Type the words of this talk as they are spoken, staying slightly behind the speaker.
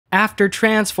After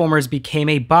Transformers became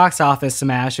a box office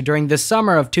smash during the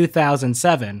summer of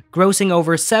 2007, grossing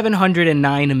over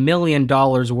 $709 million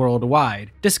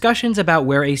worldwide, discussions about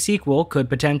where a sequel could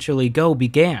potentially go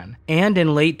began, and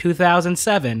in late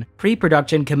 2007,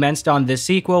 pre-production commenced on this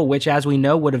sequel, which as we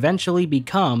know would eventually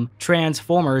become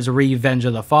Transformers Revenge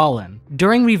of the Fallen.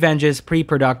 During Revenge's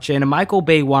pre-production, Michael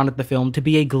Bay wanted the film to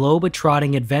be a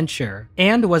globe-trotting adventure,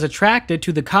 and was attracted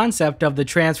to the concept of the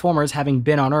Transformers having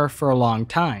been on Earth for a long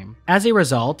time. As a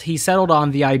result, he settled on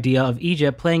the idea of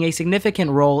Egypt playing a significant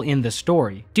role in the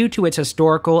story, due to its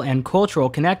historical and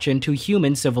cultural connection to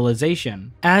human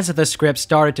civilization. As the script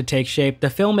started to take shape, the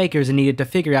filmmakers needed to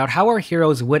figure out how our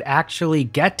heroes would actually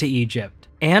get to Egypt.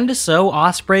 And so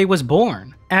Osprey was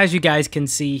born. As you guys can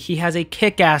see, he has a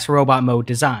kick-ass robot mode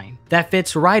design that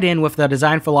fits right in with the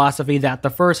design philosophy that the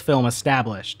first film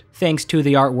established. Thanks to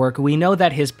the artwork, we know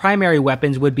that his primary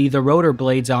weapons would be the rotor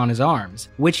blades on his arms,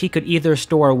 which he could either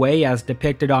store away as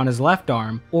depicted on his left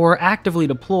arm, or actively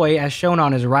deploy as shown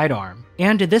on his right arm.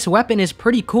 And this weapon is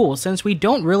pretty cool since we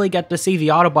don't really get to see the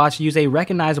Autobots use a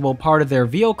recognizable part of their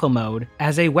vehicle mode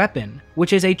as a weapon,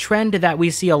 which is a trend that we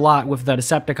see a lot with the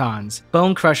Decepticons.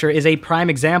 Bone Crusher is a prime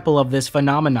example of this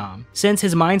phenomenon, since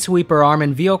his Minesweeper arm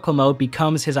in vehicle mode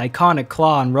becomes his iconic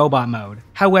claw in robot mode.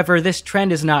 However, this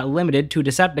trend is not limited to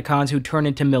Decepticons who turn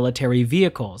into military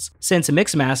vehicles, since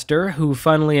Mixmaster, who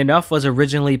funnily enough was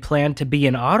originally planned to be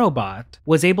an Autobot,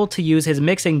 was able to use his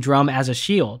mixing drum as a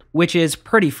shield, which is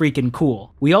pretty freaking cool.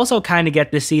 We also kinda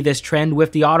get to see this trend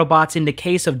with the Autobots in the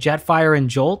case of Jetfire and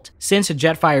Jolt, since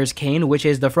Jetfire's cane, which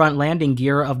is the front landing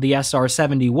gear of the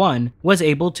SR-71, was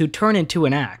able to turn into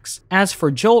an axe. As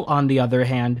for Jolt, on the other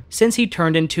hand, since he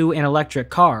turned into an electric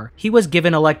car, he was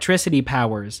given electricity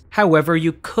powers. However,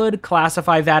 you could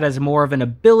classify that as more of an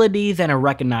ability than a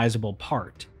recognizable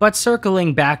part. But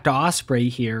circling back to Osprey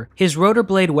here, his rotor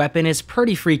blade weapon is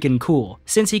pretty freaking cool,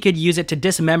 since he could use it to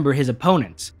dismember his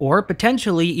opponents, or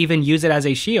potentially even use it as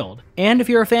a shield. And if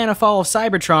you're a fan of Fall of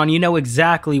Cybertron, you know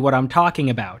exactly what I'm talking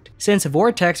about, since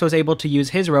Vortex was able to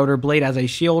use his rotor blade as a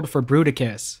shield for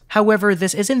Bruticus. However,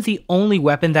 this isn't the only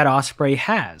weapon that Osprey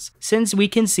has, since we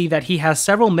can see that he has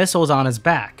several missiles on his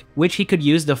back, which he could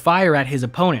use to fire at his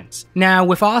opponents. Now,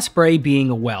 with Osprey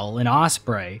being, well, an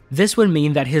Osprey, this would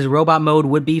mean that his robot mode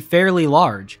would be fairly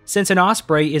large, since an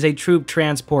Osprey is a troop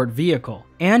transport vehicle.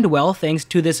 And well, thanks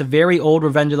to this very old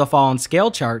Revenge of the Fallen scale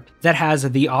chart that has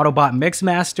the Autobot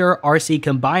Mixmaster, RC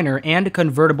Combiner, and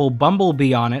convertible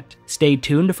Bumblebee on it, stay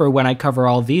tuned for when I cover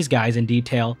all these guys in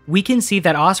detail, we can see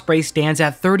that Osprey stands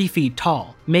at 30 feet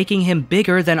tall, making him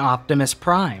bigger than Optimus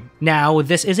Prime. Now,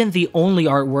 this isn't the only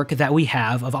artwork that we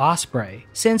have of Osprey,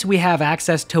 since we have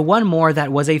access to one more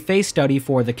that was a face study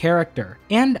for the character.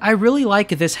 And I really like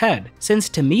this head, since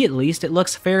to me at least it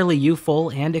looks fairly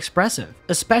youthful and expressive,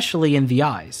 especially in the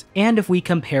eyes. And if we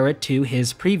compare it to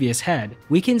his previous head,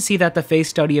 we can see that the face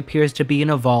study appears to be an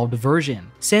evolved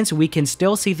version, since we can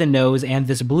still see the nose and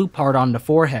this blue part on the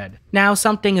forehead. Now,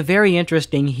 something very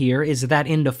interesting here is that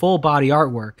in the full body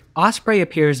artwork, Osprey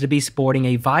appears to be sporting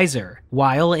a visor,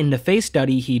 while in the face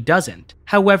study he doesn't.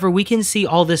 However, we can see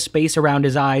all this space around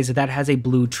his eyes that has a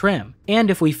blue trim, and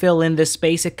if we fill in this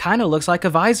space it kinda looks like a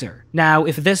visor. Now,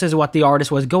 if this is what the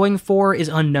artist was going for is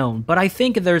unknown, but I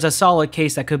think there's a solid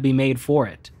case that could be made for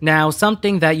it. Now,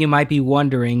 something that you might be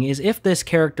wondering is if this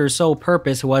character's sole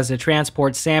purpose was to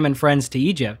transport Sam and friends to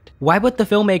Egypt, why would the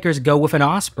filmmakers go with an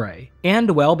Osprey?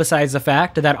 And well, besides the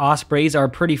fact that Ospreys are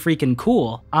pretty freaking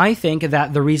cool, I think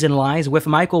that the reason lies with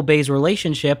Michael Bay's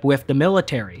relationship with the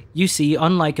military. You see,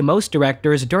 unlike most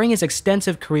directors, during his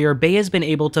extensive career, Bay has been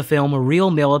able to film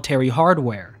real military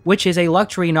hardware, which is a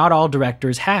luxury not all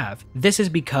directors have. This is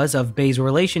because of Bay's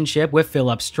relationship with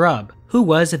Philip Strubb, who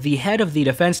was the head of the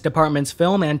Defense Department's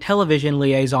Film and Television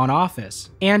Liaison Office.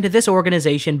 And this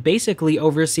organization basically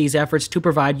oversees efforts to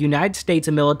provide United States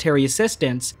military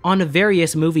assistance on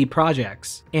various movie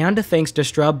projects. And thanks to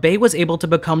Strubb, Bay was able to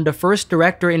become the first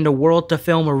director in the world to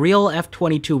film real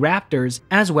F-22 Raptors,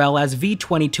 as well as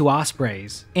V-22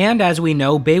 Ospreys. And as we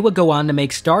know, Bay would go on to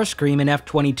make Starscream in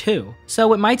F-22,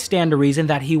 so it might stand to reason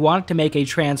that he wanted to make a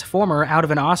Transformer out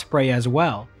of an Osprey as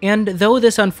well. And though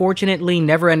this unfortunately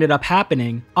never ended up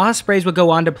happening, Ospreys would go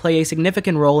on to play a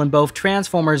significant role in both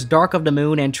Transformers Dark of the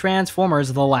Moon and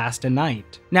Transformers The Last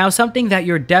Knight. Now, something that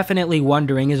you're definitely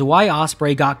wondering is why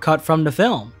Osprey got cut from the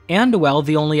film. And well,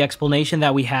 the only explanation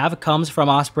that we have comes from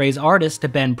Osprey's artist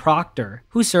Ben Proctor,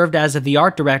 who served as the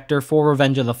art director for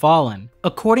Revenge of the Fallen.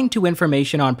 According to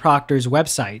information on Proctor's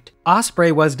website,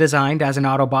 Osprey was designed as an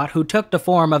Autobot who took the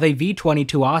form of a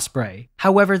V-22 Osprey.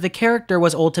 However, the character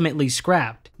was ultimately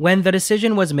scrapped when the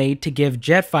decision was made to give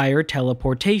Jetfire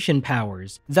teleportation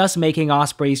powers, thus making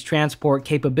Osprey's transport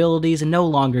capabilities no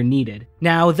longer needed.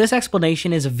 Now, this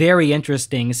explanation is very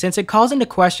interesting since it calls into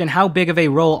question how big of a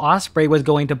role Osprey was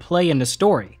going to play in the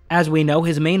story. As we know,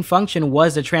 his main function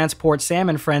was to transport Sam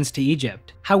and friends to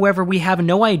Egypt. However, we have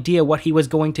no idea what he was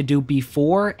going to do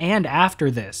before and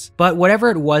after this. But whatever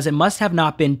it was, it must have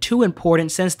not been too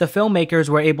important since the filmmakers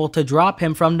were able to drop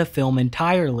him from the film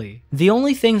entirely. The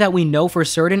only thing that we know for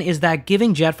certain is that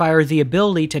giving Jetfire the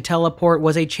ability to teleport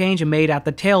was a change made at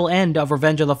the tail end of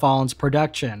Revenge of the Fallen's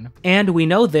production. And we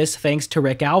know this thanks to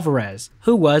Rick Alvarez,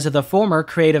 who was the former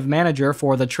creative manager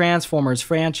for the Transformers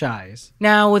franchise.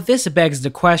 Now, this begs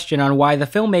the question on why the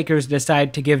filmmakers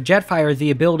decided to give Jetfire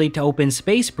the ability to open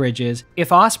space bridges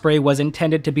if Osprey was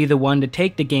intended to be the one to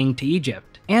take the gang to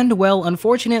Egypt. And well,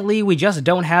 unfortunately, we just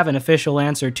don't have an official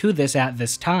answer to this at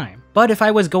this time. But if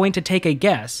I was going to take a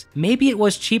guess, maybe it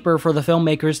was cheaper for the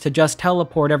filmmakers to just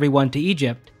teleport everyone to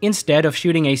Egypt instead of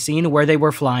shooting a scene where they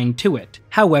were flying to it.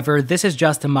 However, this is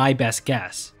just my best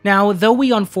guess. Now, though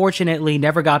we unfortunately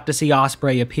never got to see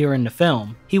Osprey appear in the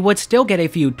film, he would still get a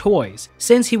few toys,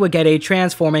 since he would get a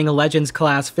transforming Legends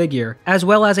class figure, as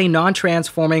well as a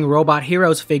non-transforming Robot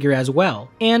Heroes figure as well.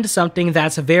 And something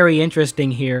that's very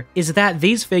interesting here is that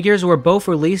these figures were both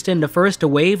released in the first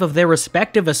wave of their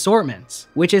respective assortments,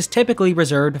 which is typically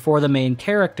reserved for the main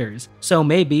characters, so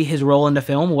maybe his role in the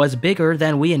film was bigger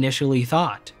than we initially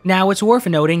thought. Now, it's worth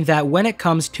noting that when it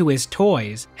comes to his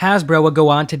toys, Hasbro would go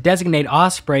on to designate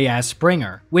Osprey as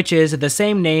Springer, which is the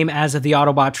same name as the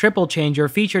Autobot triple changer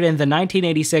featured in the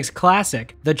 1986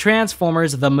 classic, The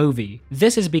Transformers the Movie.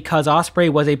 This is because Osprey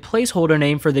was a placeholder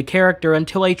name for the character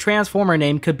until a Transformer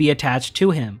name could be attached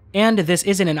to him. And this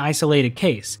isn't an isolated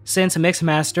case, since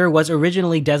Mixmaster was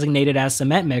originally designated as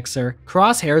Cement Mixer,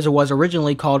 Crosshairs was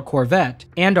originally called Corvette,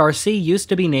 and RC used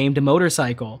to be named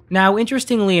Motorcycle. Now,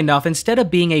 interestingly enough, instead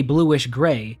of being a bluish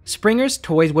gray, Springer's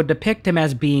toys would depict him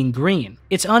as being green.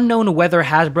 It's unknown whether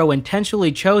Hasbro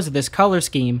intentionally chose this color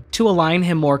scheme to align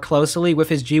him more closely with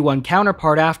his G1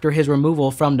 counterpart after his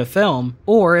removal from the film,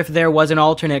 or if there was an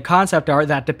alternate concept art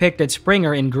that depicted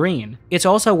Springer in green. It's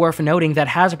also worth noting that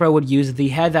Hasbro would use the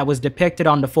head that was depicted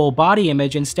on the full body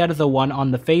image instead of the one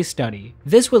on the face study.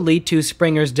 This would lead to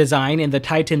Springer's design in the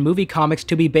Titan movie comics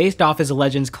to be based off his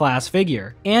Legends class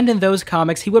figure, and in those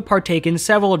comics he would partake in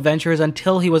several adventures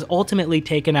until he was ultimately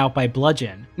taken out by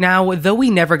Bludgeon. Now, though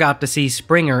we never got to see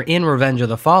Springer in Revenge of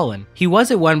the Fallen, he was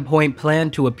at one point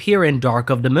planned to appear in Dark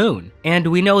of the Moon, and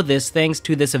we know this thanks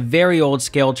to this very old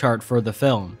scale chart for the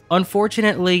film.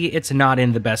 Unfortunately, it's not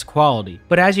in the best quality,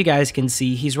 but as you guys can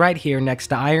see, he's right here next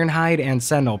to Ironhide and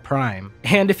Sentinel Prime.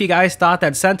 And if you guys thought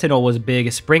that Sentinel was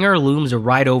big, Springer looms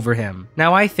right over him.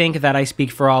 Now, I think that I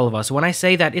speak for all of us when I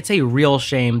say that it's a real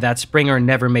shame that Springer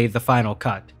never made the final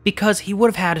cut, because he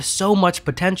would have had so much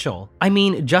potential. I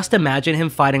mean, just imagine him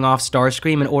fighting off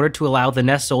Starscream in order to allow the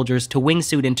Nest soldiers to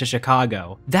wingsuit into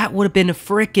Chicago. That would have been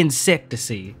freaking sick to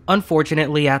see.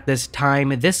 Unfortunately, at this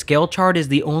time, this scale chart is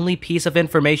the only piece of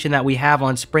information that we have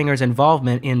on Springer's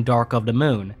involvement in Dark of the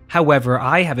Moon. However,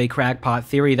 I have a crackpot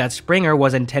theory that Springer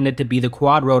was intended to be the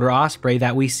quad-rotor Osprey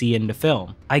that we see in the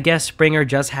film. I guess Springer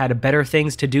just had better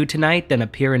things to do tonight than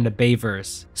appear in the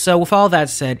Bayverse. So with all that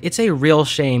said, it's a real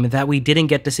shame that we didn't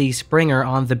get to see Springer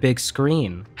on the big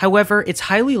screen. However, it's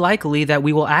highly likely that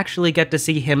we will actually get to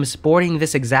see him sporting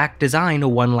this exact design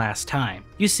one last time.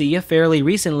 You see, fairly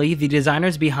recently, the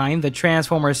designers behind the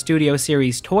Transformers Studio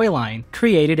Series toy line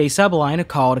created a subline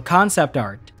called Concept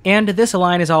Art. And this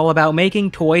line is all about making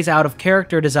toys out of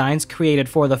character designs created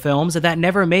for the films that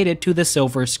never made it to the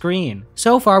silver screen.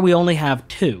 So far, we only have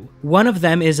two. One of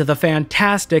them is the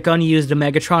fantastic unused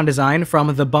Megatron design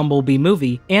from the Bumblebee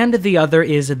movie, and the other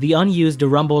is the unused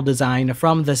Rumble design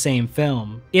from the same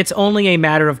film. It's only a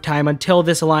matter of time until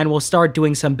this line will start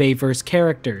doing some Bayverse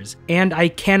characters, and I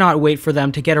cannot wait for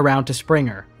them to get around to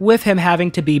Springer. With him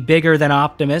having to be bigger than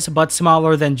Optimus but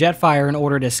smaller than Jetfire in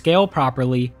order to scale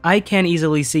properly, I can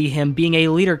easily see him being a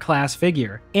leader class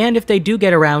figure. And if they do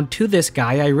get around to this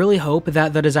guy, I really hope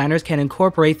that the designers can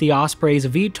incorporate the Osprey's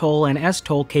VTOL and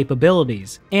STOL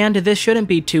capabilities. And this shouldn't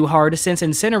be too hard since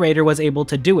Incinerator was able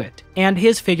to do it, and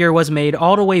his figure was made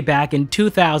all the way back in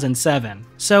 2007.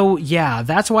 So yeah,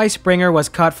 that's why Springer was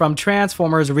cut from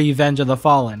Transformers Revenge of the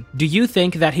Fallen. Do you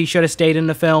think that he should have stayed in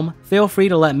the film? Feel free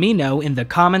to let me know in the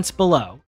comments below.